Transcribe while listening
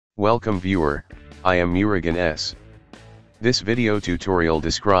Welcome viewer, I am Murugan S. This video tutorial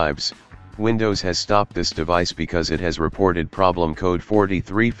describes, Windows has stopped this device because it has reported problem code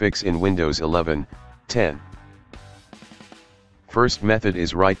 43 fix in Windows 11, 10. First method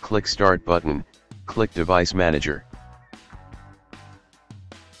is right-click Start button, click Device Manager.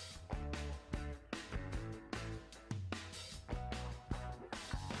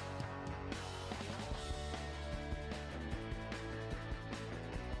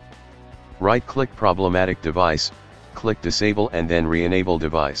 Right-click Problematic Device, click Disable and then Reenable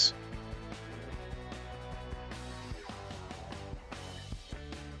Device.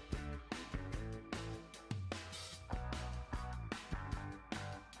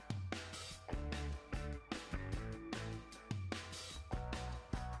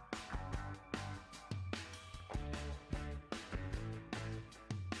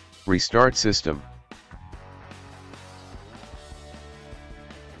 Restart system.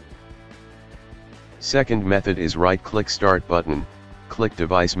 Second method is right-click Start button, click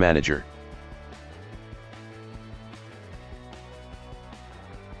Device Manager.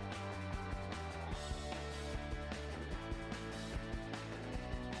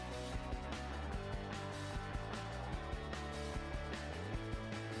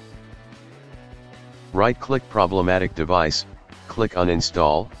 Right-click Problematic Device, click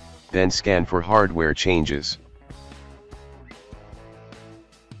Uninstall, then scan for hardware changes.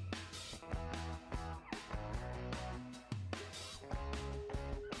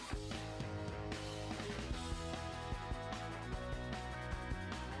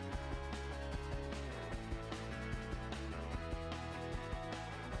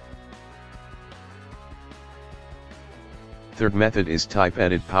 Third method is type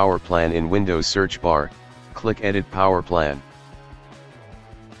Edit Power Plan in Windows search bar, click Edit Power Plan.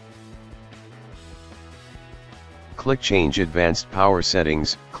 Click Change Advanced Power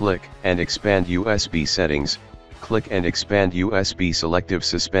Settings, click and expand USB Settings, click and expand USB Selective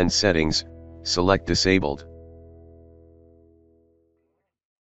Suspend Settings, select Disabled.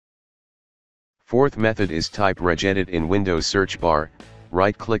 Fourth method is type Regedit in Windows search bar,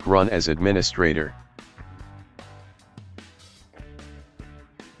 right-click Run as Administrator.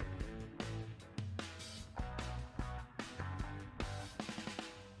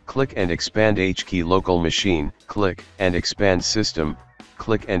 Click and expand HKey Local Machine, click and expand System,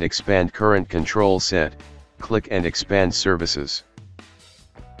 click and expand Current Control Set, click and expand Services.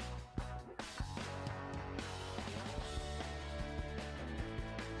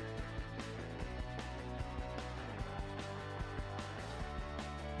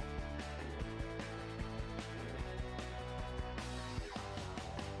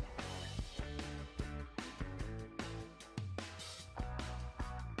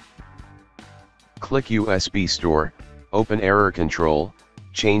 Click USB Store, open Error Control,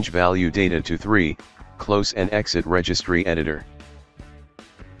 change value data to 3, close and exit Registry Editor.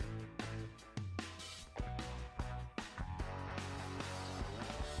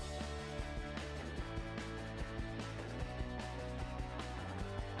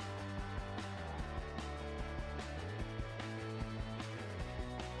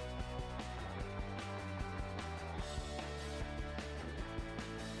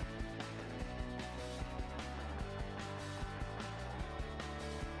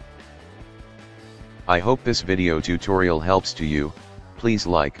 I hope this video tutorial helps to you. Please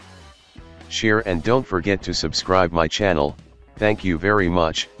like, share and don't forget to subscribe my channel. Thank you very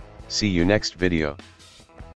much. See you next video.